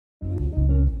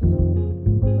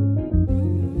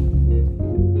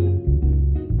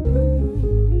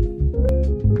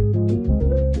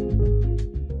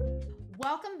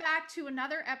to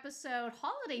another episode,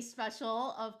 holiday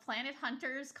special of Planet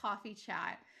Hunters Coffee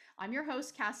Chat. I'm your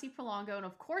host, Cassie Prolongo, and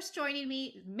of course, joining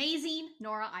me, amazing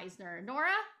Nora Eisner.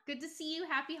 Nora, good to see you.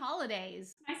 Happy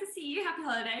holidays. Nice to see you. Happy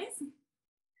holidays.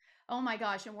 Oh my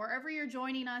gosh, and wherever you're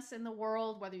joining us in the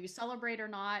world, whether you celebrate or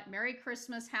not, Merry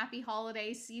Christmas, Happy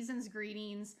Holidays, season's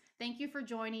greetings. Thank you for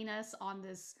joining us on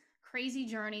this crazy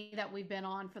journey that we've been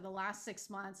on for the last 6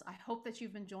 months. I hope that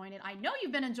you've been enjoying it. I know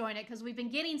you've been enjoying it because we've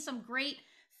been getting some great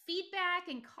feedback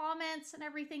and comments and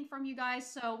everything from you guys.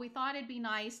 So we thought it'd be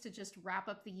nice to just wrap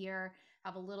up the year,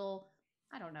 have a little,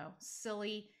 I don't know,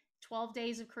 silly 12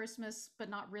 days of Christmas, but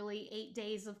not really 8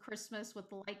 days of Christmas with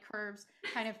the light curves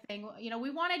kind of thing. You know, we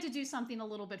wanted to do something a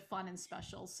little bit fun and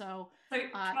special. So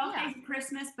 12 days of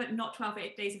Christmas, but not 12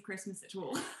 days of Christmas at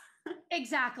all.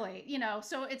 Exactly. You know,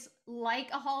 so it's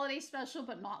like a holiday special,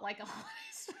 but not like a holiday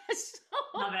special.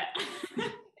 Love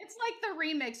it. It's like the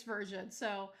remix version.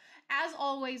 So as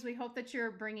always, we hope that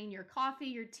you're bringing your coffee,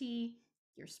 your tea,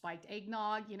 your spiked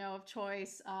eggnog, of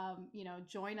choice.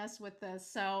 Join us with this.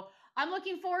 So I'm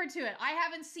looking forward to it. I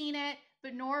haven't seen it,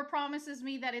 but Nora promises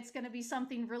me that it's going to be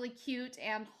something really cute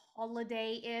and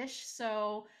holiday-ish.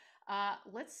 So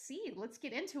let's see. Let's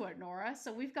get into it, Nora.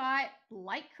 So we've got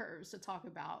light curves to talk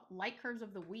about, light curves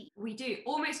of the week. We do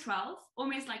almost 12,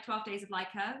 almost like 12 days of light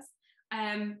curves.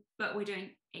 But we're doing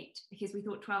 8 because we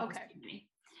thought 12 was too many.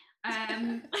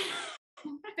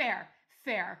 Fair.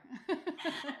 All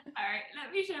right,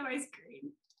 let me share my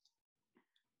screen.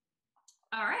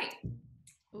 All right.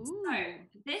 Ooh. So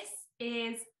this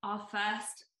is our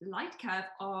first light curve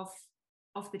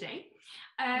of the day.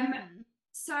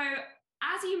 So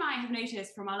as you might have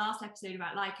noticed from our last episode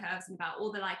about light curves and about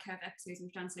all the light curve episodes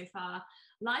we've done so far,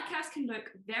 light curves can look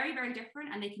very, very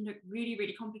different and they can look really,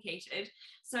 really complicated.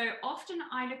 So often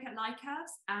I look at light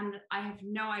curves and I have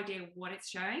no idea what it's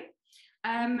showing.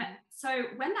 So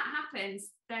when that happens,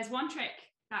 there's one trick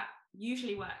that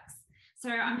usually works.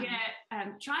 So I'm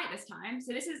gonna try it this time.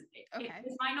 So this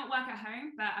might not work at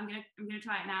home, but I'm gonna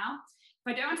try it now.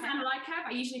 If I don't understand a light curve,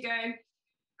 I usually go,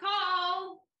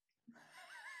 Cole.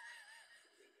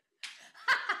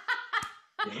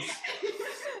 Yes.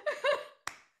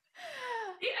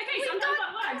 Okay, sometimes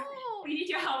that works. We need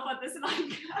your help on this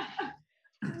light curve.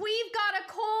 We've got a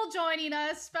Cole joining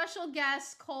us, special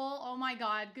guest Cole. Oh my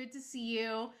God, good to see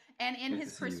you. And in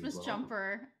his Christmas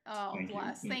jumper. Oh,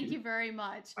 bless. Thank you very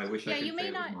much. I wish I could say it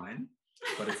was mine,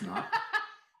 but it's not.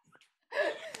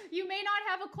 You may not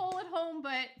have a Cole at home,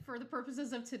 but for the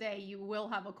purposes of today, you will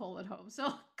have a Cole at home.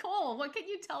 So, Cole, what can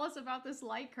you tell us about this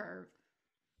light curve?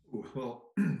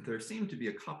 Well, there seem to be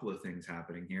a couple of things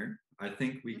happening here. I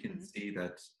think we can see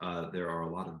that there are a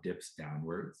lot of dips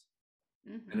downwards,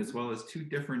 and as well as 2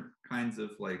 different kinds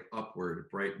of like upward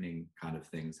brightening kind of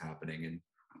things happening. And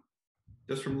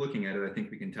just from looking at it, I think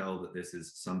we can tell that this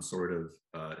is some sort of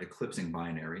eclipsing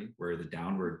binary, where the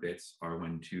downward bits are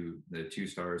when the two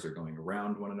stars are going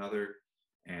around one another,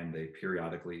 and they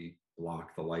periodically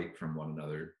block the light from one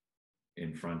another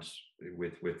in front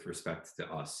with respect to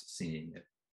us seeing it.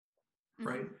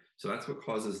 Right? So that's what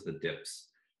causes the dips.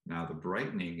 Now, the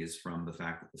brightening is from the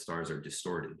fact that the stars are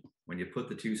distorted. When you put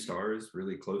the 2 stars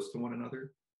really close to one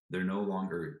another, they're no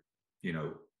longer,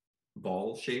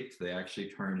 ball shaped. They actually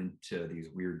turn into these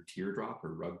weird teardrop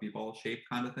or rugby ball shaped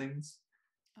kind of things.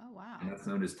 Oh, wow. And that's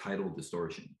known as tidal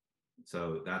distortion.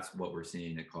 So that's what we're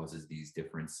seeing. It causes these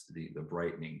the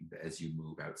brightening as you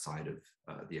move outside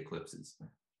of the eclipses.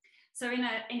 So in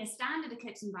a standard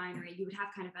eclipsing binary, you would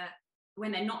have kind of when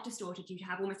they're not distorted, you'd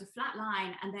have almost a flat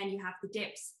line, and then you have the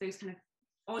dips, those kind of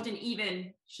odd and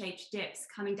even shaped dips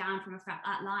coming down from a flat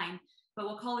line. But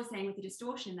what Cole is saying with the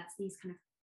distortion, that's these kind of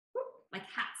like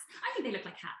hats. I think they look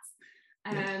like hats.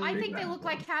 I think they look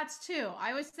like hats too.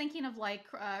 I was thinking of like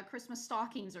Christmas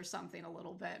stockings or something a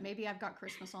little bit. Maybe I've got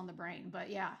Christmas on the brain, but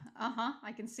yeah,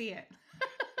 I can see it.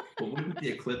 Well, wouldn't the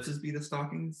eclipses be the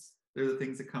stockings? They're the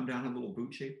things that come down in a little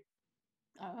boot shape.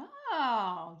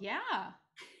 Oh, yeah.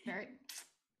 Very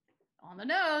on the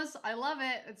nose. I love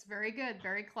it. It's very good.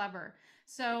 Very clever.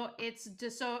 So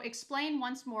so explain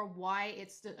once more why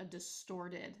it's a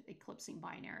distorted eclipsing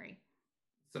binary.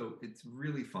 So it's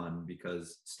really fun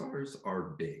because stars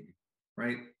are big,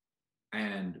 right?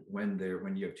 And when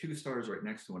you have 2 stars right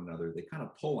next to one another, they kind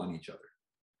of pull on each other,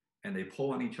 and they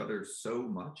pull on each other so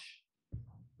much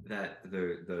that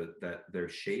that their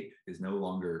shape is no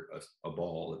longer a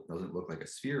ball. It doesn't look like a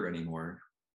sphere anymore.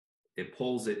 It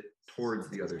pulls it towards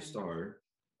the other star.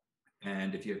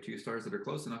 And if you have 2 stars that are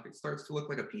close enough, it starts to look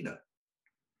like a peanut.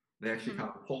 They actually kind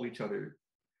of pull each other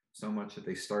so much that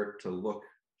they start to look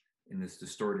in this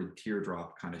distorted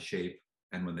teardrop kind of shape.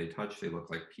 And when they touch, they look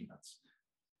like peanuts.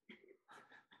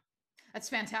 That's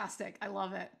fantastic. I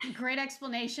love it. Great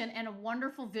explanation and a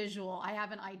wonderful visual. I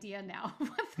have an idea now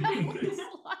what that looks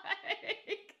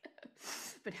like.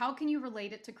 But how can you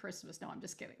relate it to Christmas? No, I'm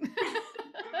just kidding.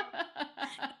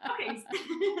 Stockings.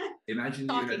 Imagine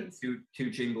you had two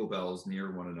jingle bells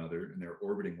near one another and they're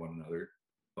orbiting one another,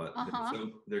 but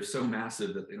they're so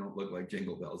massive that they don't look like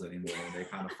jingle bells anymore. And they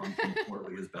kind of function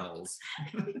poorly as bells.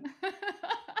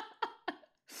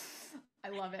 I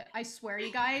love it. I swear,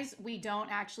 you guys, we don't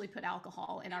actually put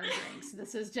alcohol in our drinks.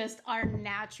 This is just our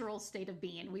natural state of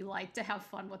being. We like to have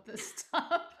fun with this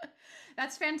stuff.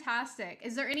 That's fantastic.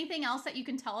 Is there anything else that you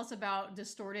can tell us about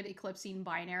distorted eclipsing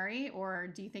binary, or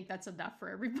do you think that's enough for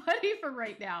everybody for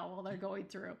right now while they're going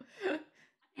through? I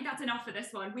think that's enough for this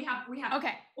one. We have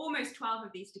okay. Almost 12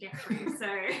 of these to get through. So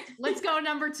let's go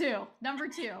number two. Number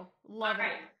two. Love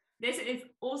it. This is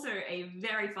also a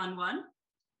very fun one.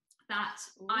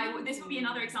 This would be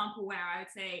another example where I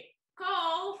would say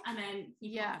Cole, and then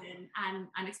he comes in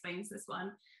and explains this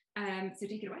one. So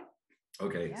take it away.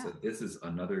 Okay, so this is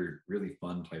another really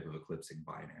fun type of eclipsing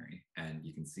binary, and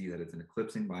you can see that it's an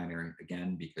eclipsing binary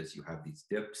again because you have these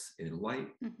dips in light.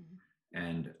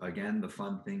 And again, the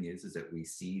fun thing is that we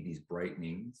see these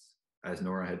brightenings. As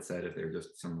Nora had said, if they're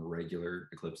just some regular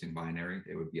eclipsing binary,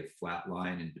 they would be a flat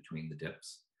line in between the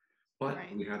dips. But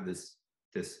we have these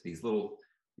little,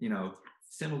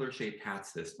 similar shaped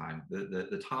hats this time.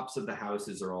 The tops of the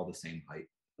houses are all the same height.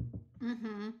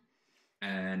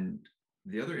 And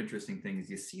the other interesting thing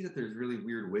is you see that there's really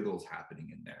weird wiggles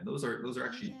happening in there. And those are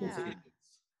actually pulsations.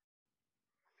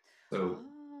 So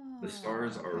the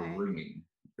stars are ringing.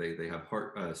 They have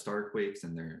star quakes,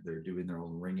 and they're doing their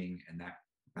own ringing, and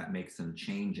that makes them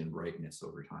change in brightness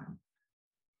over time.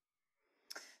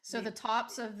 So the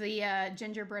tops of the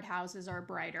gingerbread houses are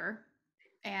brighter,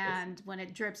 and when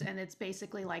it drips, and it's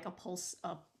basically like a pulse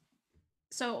up.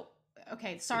 So,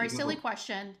 okay, sorry, silly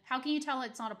question. How can you tell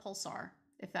it's not a pulsar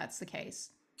if that's the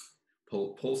case?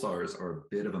 Pulsars are a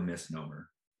bit of a misnomer.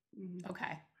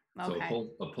 Okay. So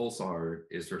a pulsar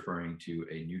is referring to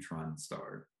a neutron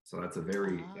star. So that's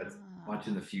that's much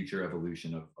in the future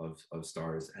evolution of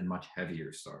stars, and much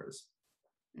heavier stars.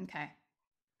 Okay.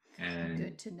 And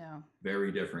good to know.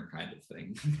 Very different kind of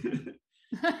thing.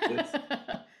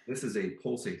 This is a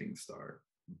pulsating star,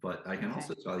 but I can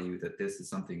also tell you that this is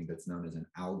something that's known as an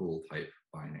algal type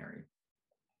binary.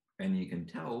 And you can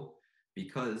tell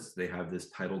because they have this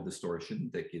tidal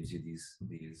distortion that gives you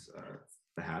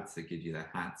the hats, that gives you the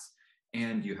hats,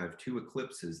 and you have two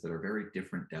eclipses that are very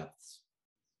different depths.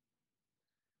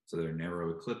 So they're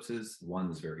narrow eclipses.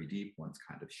 One's very deep, one's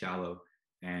kind of shallow.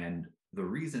 And the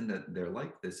reason that they're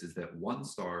like this is that one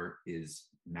star is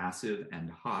massive and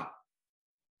hot,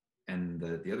 and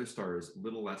the other star is a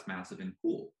little less massive and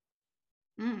cool.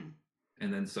 And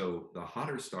then so the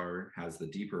hotter star has the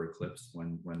deeper eclipse.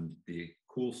 When the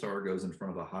cool star goes in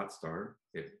front of the hot star,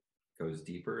 it goes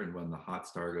deeper. And when the hot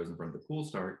star goes in front of the cool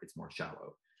star, it's more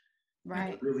shallow.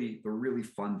 Right. And the really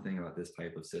fun thing about this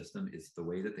type of system is the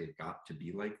way that they've got to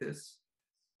be like this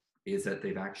is that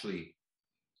they've actually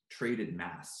traded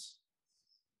mass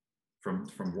from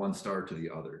one star to the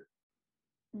other.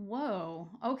 Whoa.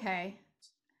 Okay.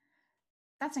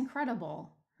 That's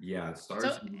incredible. Yeah,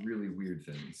 stars do really weird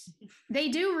things. They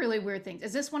do really weird things.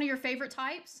 Is this one of your favorite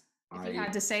types? If you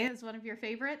had to say it's one of your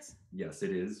favorites? Yes, it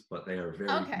is, but they are very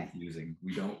confusing.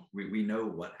 We know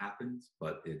what happens,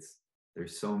 but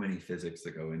there's so many physics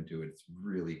that go into it. It's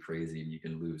really crazy, and you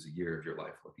can lose a year of your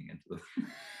life looking into them.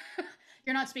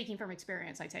 You're not speaking from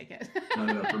experience, I take it.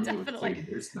 No, from me,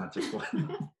 it's not just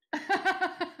one.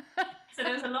 So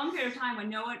there was a long period of time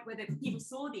where people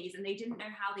saw these and they didn't know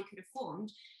how they could have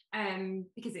formed,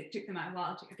 because it took them a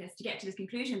while, to get to this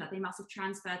conclusion that they must have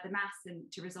transferred the mass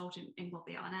and to result in what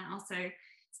they are now. So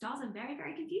stars are very,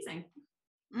 very confusing.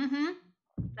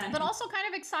 But also kind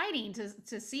of exciting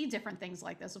to see different things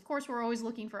like this. Of course, we're always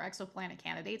looking for exoplanet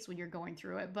candidates when you're going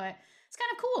through it, but it's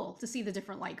kind of cool to see the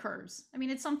different light curves. I mean,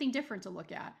 it's something different to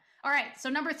look at. All right, so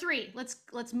number 3,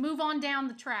 let's move on down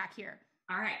the track here.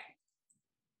 All right.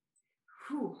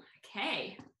 Whew,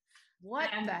 okay. What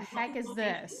the heck is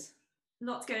this?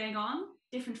 Lots going on.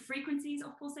 Different frequencies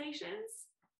of pulsations.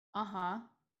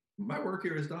 My work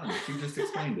here is done. She just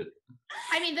explained it.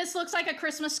 I mean, this looks like a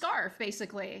Christmas scarf,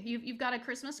 basically. You've got a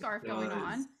Christmas scarf going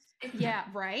on. Yeah,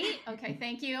 right? Okay,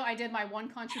 thank you. I did my one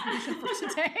contribution for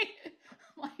today.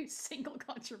 My single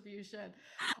contribution.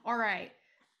 All right.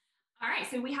 All right,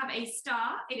 so we have a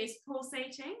star. It is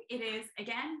pulsating. It is,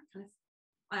 again, kind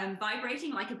of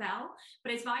vibrating like a bell,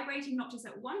 but it's vibrating not just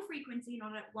at one frequency,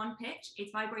 not at one pitch.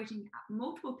 It's vibrating at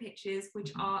multiple pitches,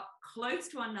 which are close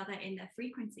to one another in their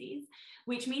frequencies,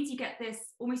 which means you get this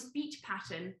almost beat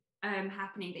pattern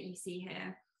happening that you see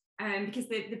here, because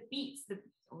the beats,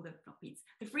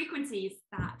 the frequencies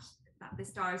that the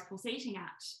star is pulsating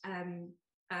at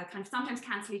kind of sometimes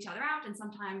cancel each other out, and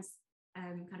sometimes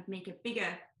kind of make a bigger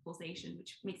pulsation,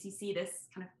 which makes you see this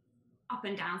kind of up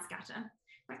and down scatter.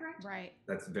 Is that correct? Right.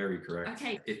 That's very correct.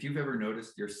 Okay. If you've ever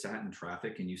noticed you're sat in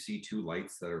traffic and you see two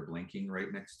lights that are blinking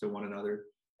right next to one another,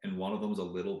 and one of them's a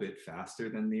little bit faster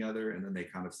than the other, and then they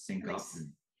kind of sync up and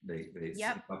they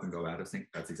sync up and go out of sync,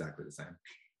 that's exactly the same.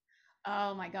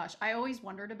 Oh my gosh. I always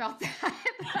wondered about that.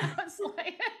 I was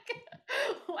like,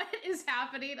 what is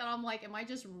happening? And I'm like, am I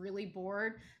just really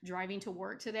bored driving to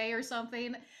work today or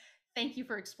something? Thank you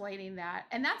for explaining that.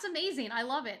 And that's amazing. I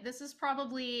love it. This is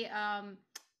probably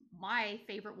my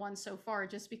favorite one so far,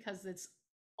 just because it's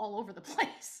all over the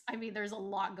place. I mean, there's a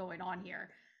lot going on here.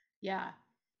 Yeah.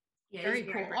 Very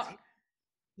cool.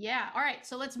 Yeah. All right.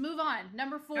 So let's move on.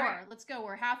 Number 4. Right. Let's go.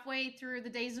 We're halfway through the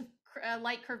days of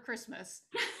light curve Christmas.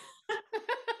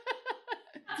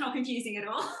 That's not confusing at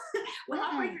all. We're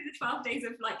halfway through the 12 days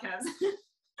of light curves.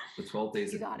 The 12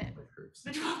 days of light curves.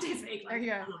 The 12 days of light curves. There you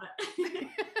go. I love it.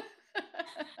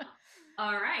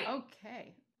 All right.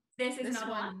 Okay. This is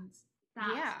another one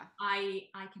that I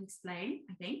can explain,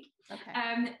 I think.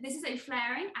 Okay. This is a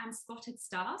flaring and spotted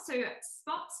star. So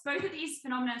spots, both of these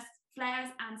phenomena, flares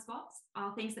and spots,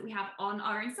 are things that we have on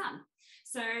our own sun.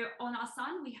 So on our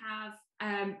sun, we have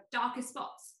darker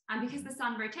spots. And because the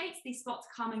sun rotates, these spots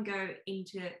come and go in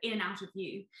and out of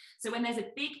view. So when there's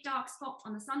a big dark spot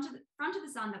on the front of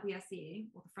the sun that we are seeing,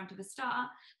 or the front of a star,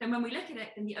 then when we look at it,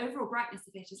 then the overall brightness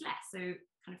of it is less. So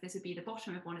kind of this would be the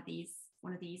bottom of one of these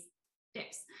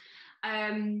dips.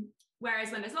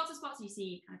 Whereas when there's lots of spots, you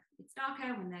see kind of it's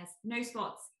darker. When there's no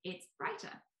spots, it's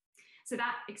brighter. So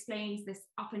that explains this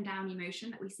up and down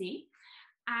motion that we see.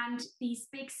 And these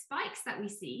big spikes that we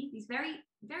see, these very,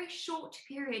 very short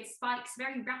period spikes,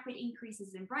 very rapid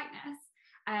increases in brightness,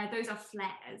 those are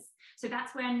flares. So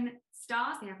that's when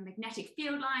stars, they have magnetic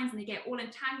field lines and they get all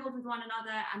entangled with one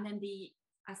another, and then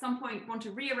at some point want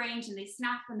to rearrange and they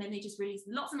snap, and then they just release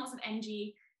lots and lots of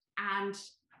energy, and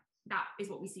that is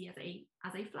what we see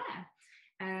as a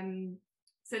flare.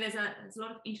 So there's a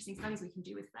lot of interesting studies we can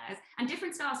do with flares, and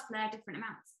different stars flare different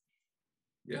amounts.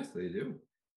 Yes, they do.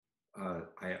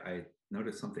 I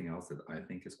noticed something else that I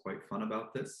think is quite fun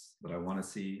about this, that I want to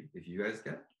see if you guys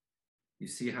get. You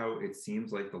see how it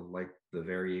seems like the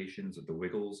variations of the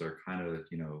wiggles are kind of,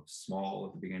 small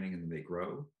at the beginning and then they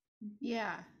grow?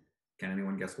 Yeah. Can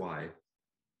anyone guess why?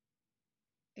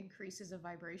 Increases of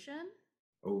vibration?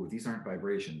 Oh, these aren't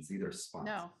vibrations. These are spots.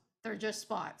 No, they're just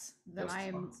spots. Then I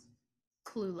am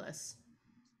clueless.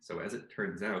 So as it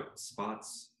turns out,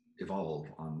 spots evolve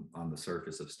on the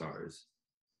surface of stars.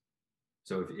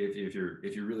 So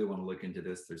if you really want to look into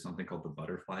this, there's something called the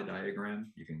butterfly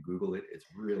diagram. You can Google it. It's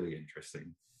really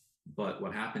interesting. But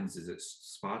what happens is that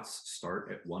spots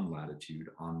start at one latitude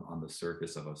on the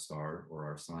surface of a star or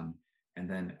our sun. And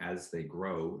then as they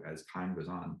grow, as time goes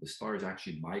on, the stars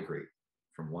actually migrate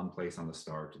from one place on the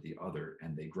star to the other,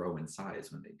 and they grow in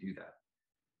size when they do that.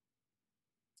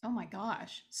 Oh my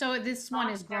gosh. So this one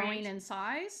is growing in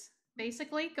size,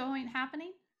 basically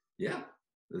happening? Yeah.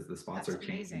 The spots are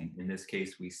changing. In this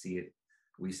case, we see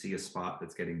a spot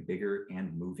that's getting bigger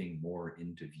and moving more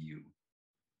into view.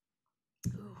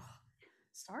 Ooh,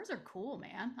 stars are cool,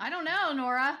 man. I don't know,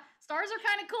 Nora. Stars are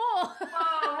kind of cool.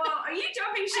 Whoa, are you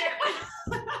jumping ship?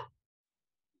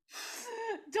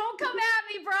 Don't come at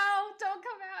me, bro. Don't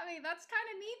come at me. That's kind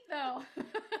of neat, though.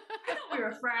 I thought we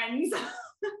were friends.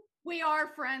 We are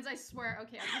friends, I swear.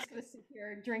 Okay, I'm just going to sit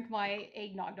here and drink my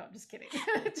eggnog. No, I'm just kidding.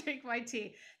 Drink my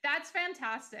tea. That's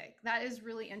fantastic. That is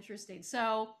really interesting.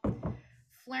 So,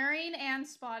 flaring and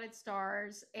spotted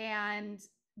stars, and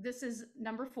this is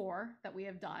number 4 that we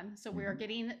have done. So we are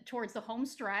getting towards the home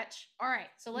stretch. All right,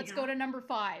 so let's go to number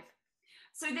 5.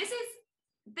 So this is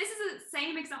the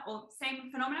same example, same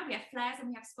phenomena. We have flares and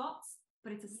we have spots,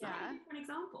 but it's a slightly different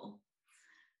example.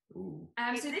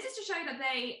 So this is to show that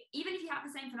even if you have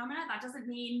the same phenomena, that doesn't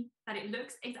mean that it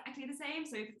looks exactly the same.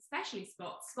 So especially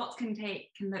spots can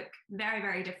look very,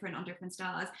 very different on different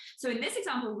stars. So in this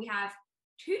example, we have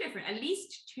at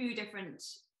least two different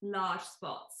large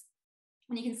spots.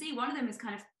 And you can see one of them is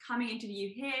kind of coming into view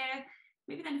here.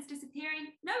 Maybe then it's disappearing.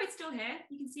 No, it's still here.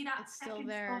 You can see that it's still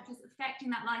there. Spot is affecting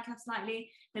that light curve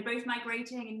slightly. They're both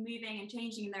migrating and moving and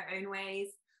changing in their own ways.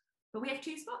 But we have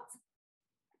 2 spots.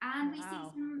 And we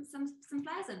see some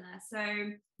flares in there.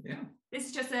 So this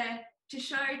is just to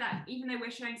show that even though we're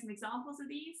showing some examples of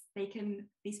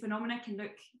these phenomena can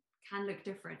look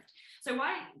different. So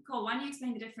Cole, why don't you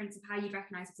explain the difference of how you'd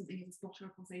recognize if something is a spot or a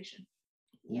pulsation?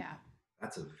 Yeah.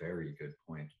 That's a very good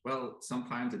point. Well,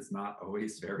 sometimes it's not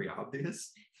always very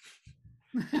obvious.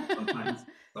 sometimes,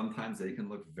 sometimes they can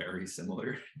look very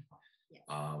similar. Yes.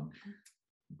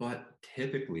 But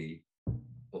typically,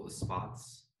 well, the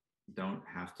spots don't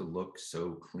have to look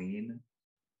so clean.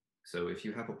 So if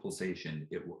you have a pulsation,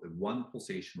 one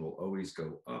pulsation will always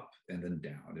go up and then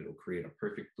down. It'll create a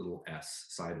perfect little S,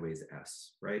 sideways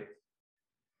S, right?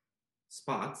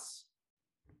 Spots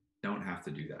don't have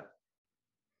to do that.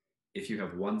 If you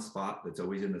have one spot that's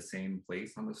always in the same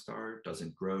place on the star,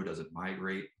 doesn't grow, doesn't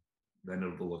migrate, then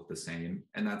it'll look the same.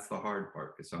 And that's the hard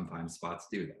part, because sometimes spots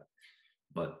do that.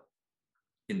 But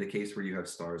in the case where you have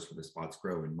stars where the spots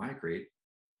grow and migrate,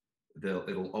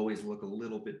 it'll always look a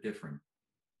little bit different.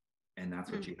 And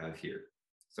that's what you have here.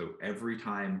 So every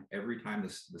time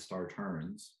the star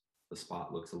turns, the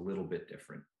spot looks a little bit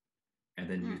different. And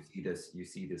then you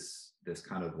see this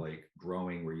kind of like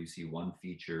growing, where you see one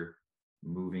feature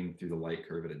moving through the light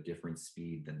curve at a different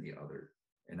speed than the other.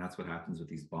 And that's what happens with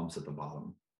these bumps at the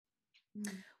bottom.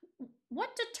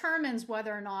 What determines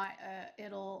whether or not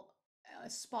a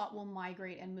spot will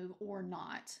migrate and move or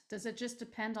not? Does it just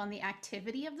depend on the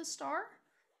activity of the star?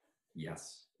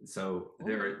 Yes. So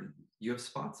you have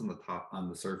spots on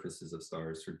the surfaces of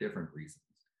stars for different reasons.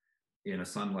 In a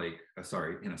star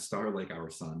like our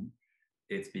sun,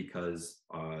 it's because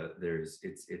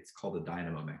it's called a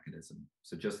dynamo mechanism.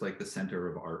 So just like the center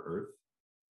of our Earth,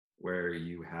 where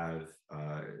you have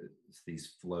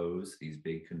these flows, these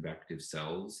big convective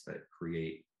cells that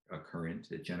create a current,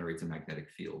 it generates a magnetic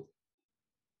field.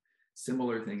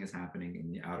 Similar thing is happening in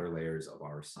the outer layers of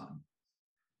our sun.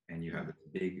 And you have this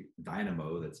big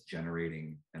dynamo that's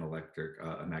generating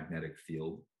a magnetic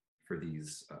field for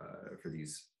this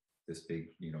big,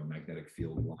 magnetic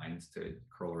field lines to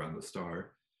curl around the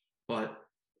star. But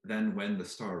then when the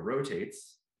star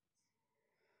rotates,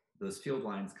 those field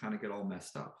lines kind of get all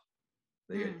messed up.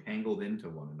 They get tangled into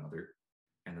one another,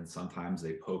 and then sometimes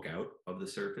they poke out of the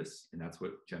surface, and that's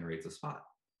what generates a spot.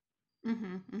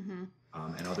 And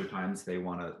other times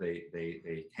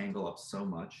they tangle up so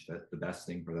much that the best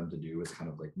thing for them to do is kind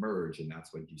of like merge, and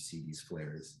that's when you see these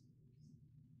flares.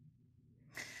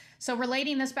 So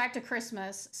relating this back to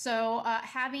Christmas, so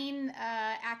having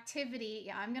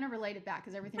activity, I'm going to relate it back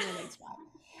because everything relates back.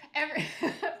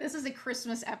 This is a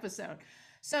Christmas episode.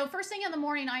 So first thing in the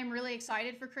morning, I am really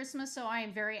excited for Christmas. So I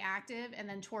am very active. And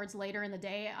then towards later in the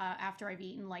day, after I've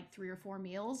eaten like 3 or 4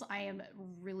 meals, I am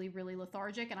really, really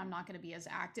lethargic and I'm not going to be as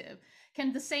active.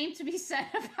 Can the same to be said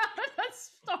about a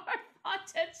star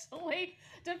potentially,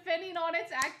 depending on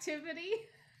its activity?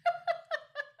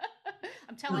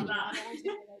 I'm telling you, I'm always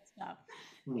doing that stuff.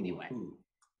 Anyway.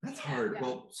 That's hard. Yeah.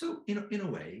 Well, so in a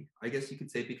way, I guess you could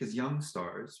say, because young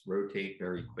stars rotate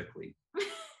very quickly.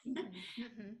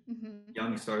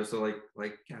 Young stars, so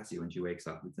like Cassie, when she wakes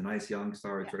up, it's a nice young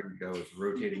star, it's ready to go, it's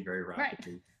rotating very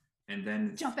rapidly. Right. And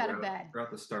then jump out of bed.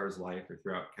 Throughout the star's life, or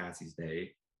throughout Cassie's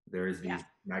day, there is these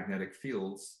magnetic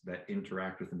fields that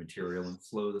interact with the material and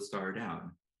slow the star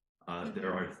down.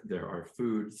 There are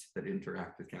foods that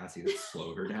interact with Cassie that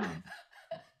slow her down.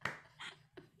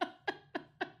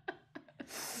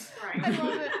 I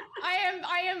love it.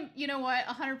 I am, you know what,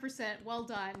 100% well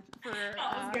done for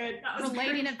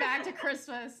relating it back to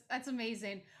Christmas. That's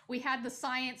amazing. We had the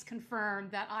science confirm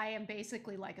that I am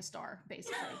basically like a star,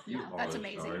 basically. That's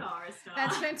amazing.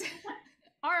 That's fantastic.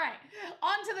 All right,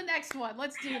 on to the next one.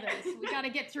 Let's do this. We got to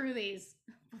get through these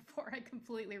before I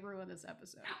completely ruin this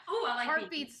episode. Oh, I like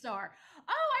Heartbeat star.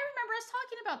 Oh, I remember us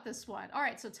talking about this one. All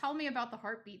right, so tell me about the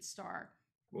heartbeat star.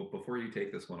 Well, before you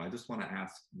take this one, I just want to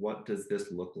ask, what does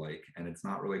this look like? And it's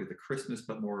not related to Christmas,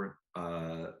 but more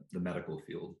the medical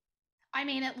field. I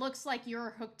mean, it looks like you're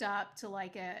hooked up to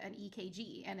like an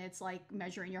EKG, and it's like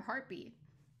measuring your heartbeat.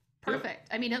 Perfect.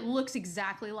 Yep. I mean, it looks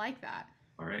exactly like that.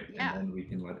 All right. Yeah. And then we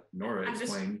can let Nora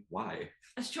explain why.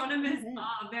 Astronomers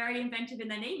are very inventive in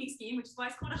their naming scheme, which is why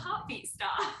it's called a heartbeat star.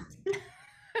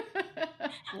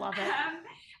 Love it.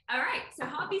 All right, so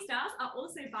heartbeat stars are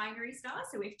also binary stars.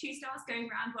 So we have 2 stars going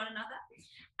around one another.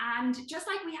 And just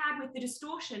like we had with the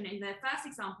distortion in the first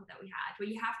example that we had, where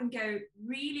you have them go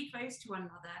really close to one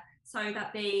another so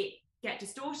that they get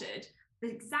distorted, the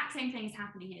exact same thing is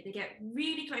happening here. They get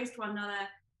really close to one another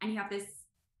and you have this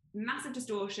massive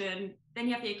distortion, then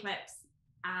you have the eclipse,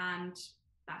 and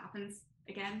that happens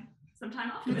again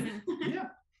sometime afterwards. Yeah.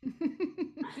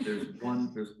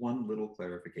 There's one little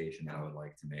clarification that I would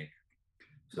like to make.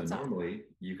 So normally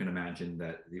you can imagine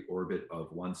that the orbit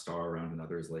of one star around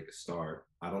another is like a star.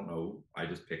 I don't know. I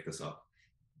just picked this up.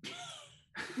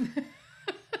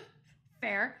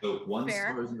 Fair. So one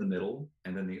star is in the middle,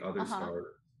 and then the other star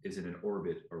is in an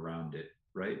orbit around it.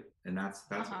 right? And that's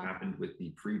what happened with the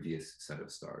previous set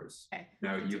of stars. Okay.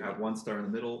 Now you have one star in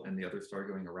the middle and the other star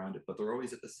going around it, but they're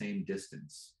always at the same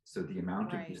distance. So the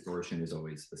amount of distortion is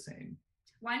always the same.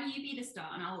 Why don't you be the star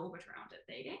and I'll orbit around it?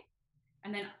 There you go.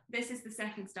 And then this is the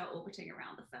second star orbiting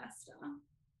around the first star.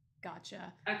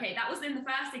 Gotcha. Okay, that was in the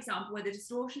first example where the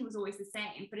distortion was always the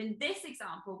same. But in this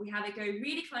example, we have it go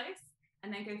really close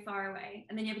and then go far away.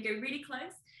 And then you have it go really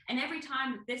close. And every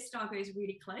time that this star goes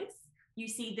really close, you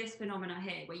see this phenomena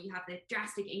here where you have the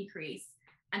drastic increase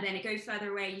and then it goes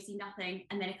further away, you see nothing,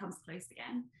 and then it comes close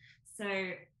again. So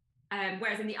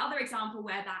whereas in the other example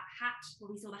where that hat,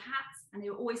 where we saw the hats and they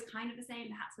were always kind of the same,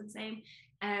 the hats were the same,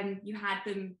 you had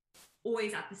them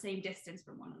always at the same distance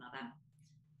from one another.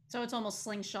 So it's almost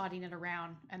slingshotting it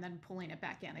around and then pulling it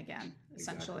back in again,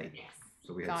 essentially. Exactly. Yes.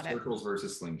 So we have circles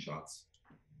versus slingshots.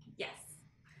 Yes.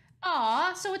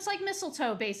 So it's like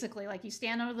mistletoe, basically. Like you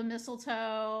stand under the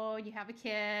mistletoe, you have a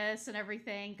kiss and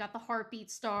everything. Got the heartbeat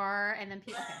star, and then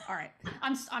people. Okay, all right.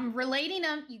 I'm relating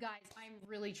them, you guys. I'm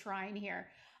really trying here.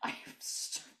 I'm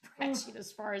stretching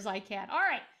as far as I can. All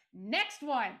right, next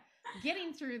one.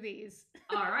 Getting through these.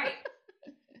 All right.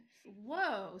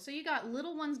 Whoa! So you got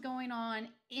little ones going on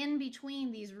in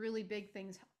between these really big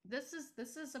things. This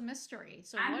is a mystery.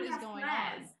 So and what is going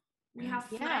on? We have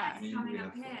flares coming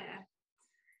up here.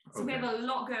 So we have a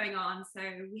lot going on. So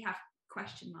we have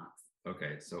question marks.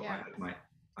 Okay, so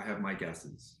I have my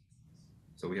guesses.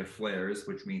 So we have flares,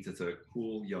 which means it's a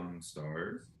cool young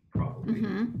star, probably.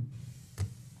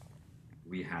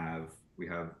 We have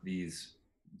these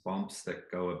bumps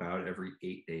that go about every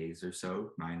 8 days or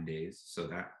so, 9 days. So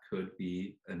that could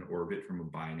be an orbit from a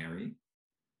binary,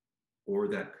 or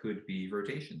that could be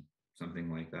rotation, something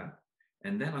like that.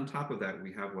 And then on top of that,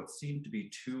 we have what seem to be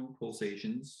two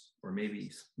pulsations, or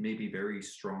maybe very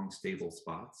strong, stable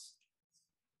spots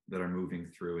that are moving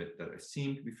through it that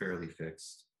seem to be fairly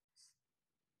fixed.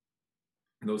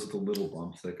 And those are the little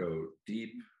bumps that go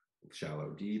deep,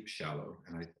 shallow, deep, shallow.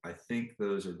 And I think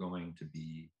those are going to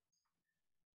be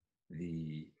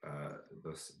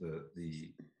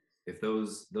if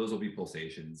those will be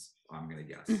pulsations, I'm going to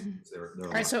guess. They're all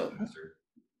right, so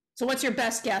what's your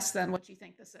best guess then? What do you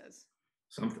think this is?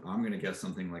 I'm going to guess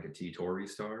something like a T-Tauri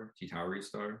star,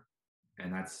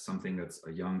 and that's something that's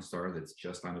a young star that's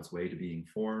just on its way to being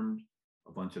formed.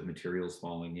 A bunch of materials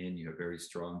falling in. You have very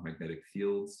strong magnetic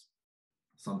fields.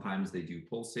 Sometimes they do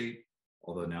pulsate,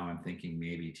 although now I'm thinking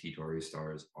maybe T-Tauri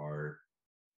stars are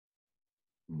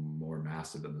more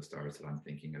massive than the stars that I'm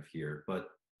thinking of here. But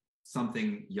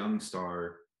something young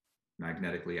star,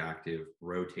 magnetically active,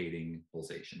 rotating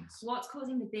pulsations. What's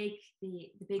causing the big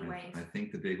wave? I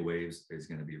think the big waves is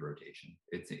going to be rotation.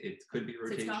 It could be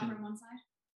rotation. So it's darker on one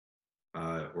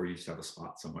side? Or you just have a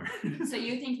spot somewhere. So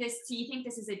you think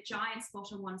this is a giant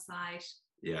spot on one side?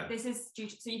 Yeah. This is due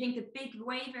to, so you think the big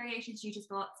wave variation is due to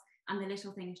spots and the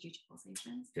little thing is due to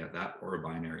pulsations? Yeah, that or a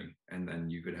binary. And then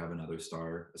you could have another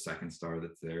star, a second star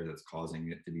that's there that's causing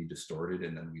it to be distorted,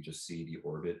 and then we just see the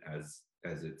orbit as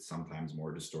it's sometimes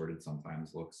more distorted,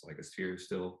 sometimes looks like a sphere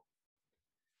still.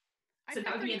 I feel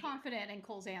pretty confident in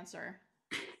Cole's answer.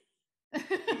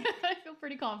 I feel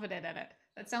pretty confident in it.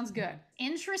 That sounds good.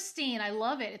 Interesting. I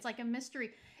love it. It's like a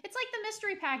mystery. It's like the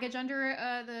mystery package under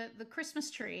the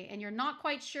Christmas tree, and you're not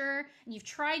quite sure, and you've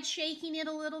tried shaking it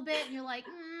a little bit, and you're like,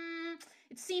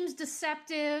 it seems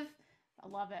deceptive. I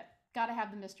love it. Got to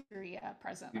have the mystery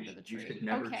present under the tree.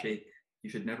 You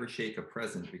should never shake a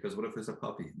present, because what if there's a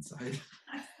puppy inside?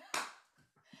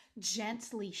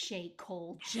 Gently shake,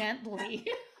 Cole. Gently.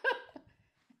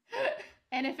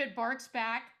 And if it barks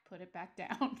back, put it back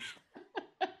down.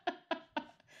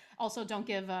 Also, don't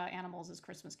give animals as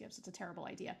Christmas gifts. It's a terrible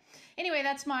idea. Anyway,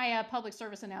 that's my public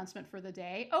service announcement for the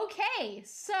day. Okay,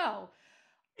 so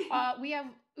we have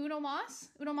Uno Mas.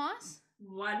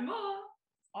 One more.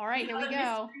 All right, here we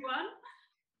go.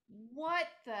 What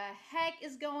the heck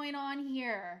is going on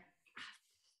here?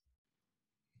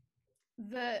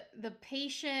 The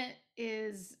patient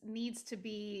needs to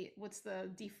be, what's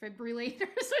the defibrillators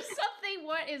or something?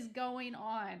 What is going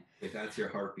on? If that's your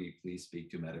heartbeat, please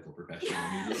speak to a medical professional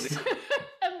immediately.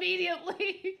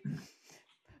 Immediately.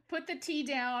 Put the tea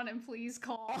down and please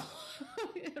call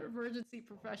an emergency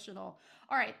professional.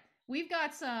 All right, we've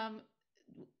got some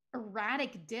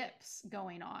erratic dips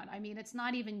going on. I mean, it's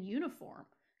not even uniform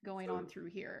going on through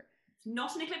here.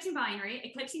 Not an eclipsing binary.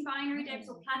 Eclipsing binary dips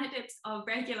or planet dips are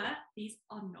regular. These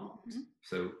are not.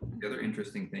 So the other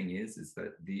interesting thing is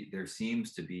that there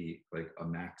seems to be like a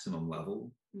maximum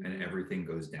level, and everything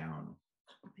goes down.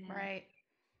 Right.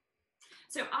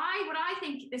 So what I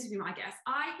think, this would be my guess,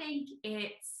 I think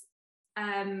it's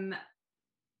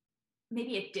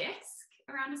maybe a disk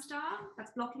around a star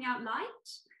that's blocking out light.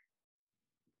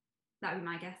 That would be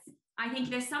my guess. I think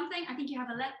there's something, I think you have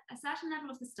a certain level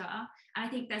of the star, and I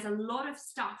think there's a lot of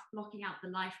stuff blocking out the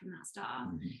light from that star.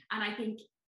 Mm-hmm. And I think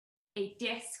a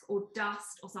disk or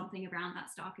dust or something around that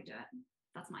star could do it.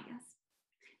 That's my guess.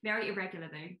 Very irregular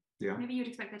though. Yeah. Maybe you'd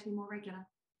expect that to be more regular.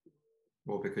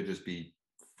 Well, if it could just be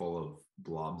full of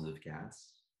blobs of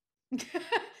gas.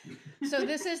 So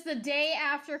this is the day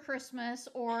after Christmas,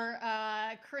 or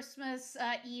Christmas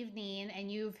evening,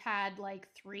 and you've had like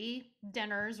 3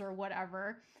 dinners or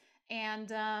whatever, and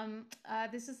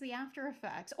this is the after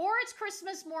effects. Or it's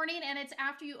Christmas morning and it's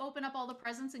after you open up all the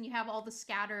presents and you have all the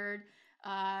scattered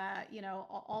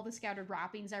all the scattered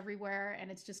wrappings everywhere,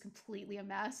 and it's just completely a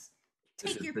mess.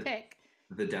 Take your pick.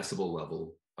 The decibel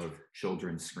level of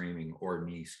children screaming or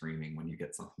me screaming when you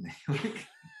get something they like.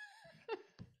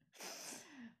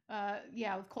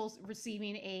 With Cole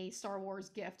receiving a Star Wars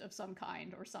gift of some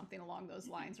kind or something along those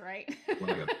lines, right?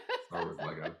 Lego. Star Wars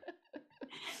Lego.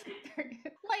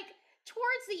 Like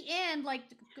towards the end, like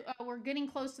we're getting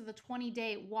close to the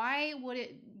 20-day. Why would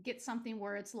it get something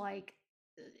where it's like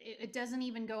it doesn't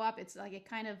even go up? It's like it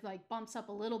kind of like bumps up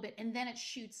a little bit and then it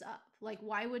shoots up. Like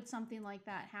why would something like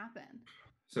that happen?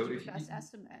 So if your best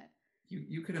estimate.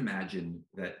 You could imagine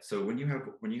that. So when you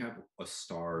have a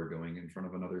star going in front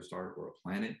of another star or a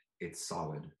planet, it's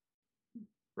solid,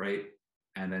 right?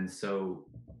 And then so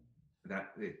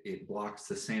that it blocks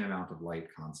the same amount of light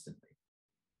constantly.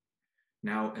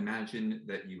 Now imagine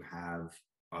that you have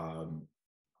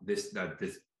this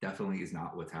definitely is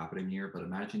not what's happening here, but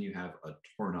imagine you have a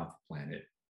torn up planet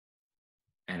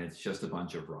and it's just a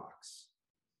bunch of rocks.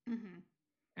 Mm-hmm.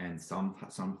 And some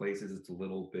places it's a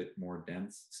little bit more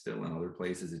dense still, and other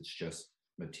places it's just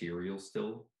material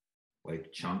still,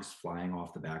 like chunks flying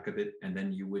off the back of it. And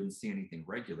then you wouldn't see anything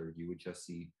regular. You would just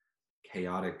see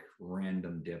chaotic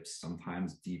random dips,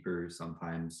 sometimes deeper,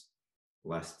 sometimes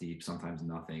less deep, sometimes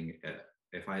nothing.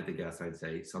 If I had to guess, I'd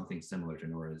say something similar to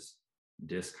Nora's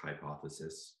disk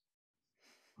hypothesis.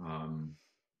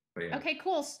 But yeah. Okay,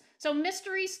 cool. So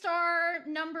mystery star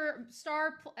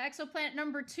exoplanet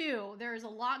number 2. There's a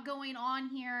lot going on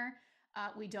here.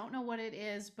 We don't know what it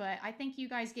is, but I think you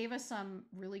guys gave us some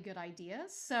really good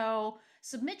ideas. So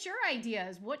submit your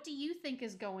ideas. What do you think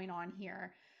is going on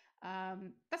here?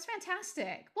 That's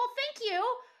fantastic. Well, thank you.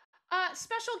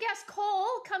 Special guest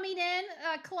Cole coming in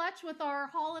clutch with our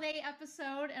holiday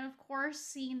episode, and of course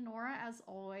seeing Nora as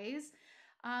always.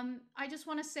 I just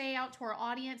want to say out to our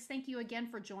audience, thank you again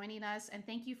for joining us, and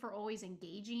thank you for always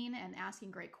engaging and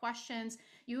asking great questions.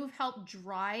 You have helped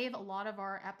drive a lot of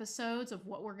our episodes of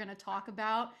what we're going to talk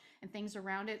about and things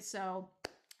around it. So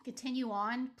continue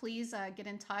on. Please get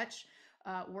in touch.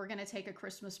 We're going to take a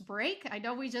Christmas break. I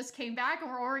know we just came back and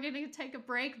we're already going to take a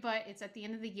break, but it's at the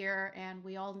end of the year and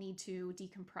we all need to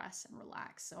decompress and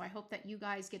relax. So I hope that you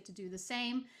guys get to do the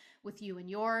same with you and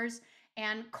yours.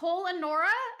 And Cole and Nora,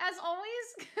 as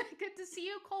always, good to see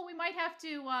you. Cole, we might have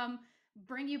to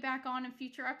bring you back on in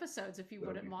future episodes if you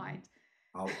wouldn't mind.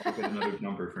 I'll get another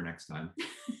number for next time.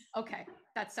 Okay,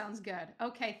 that sounds good.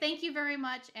 Okay, thank you very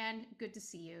much and good to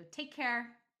see you. Take care.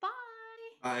 Bye.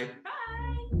 Bye.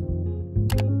 Bye.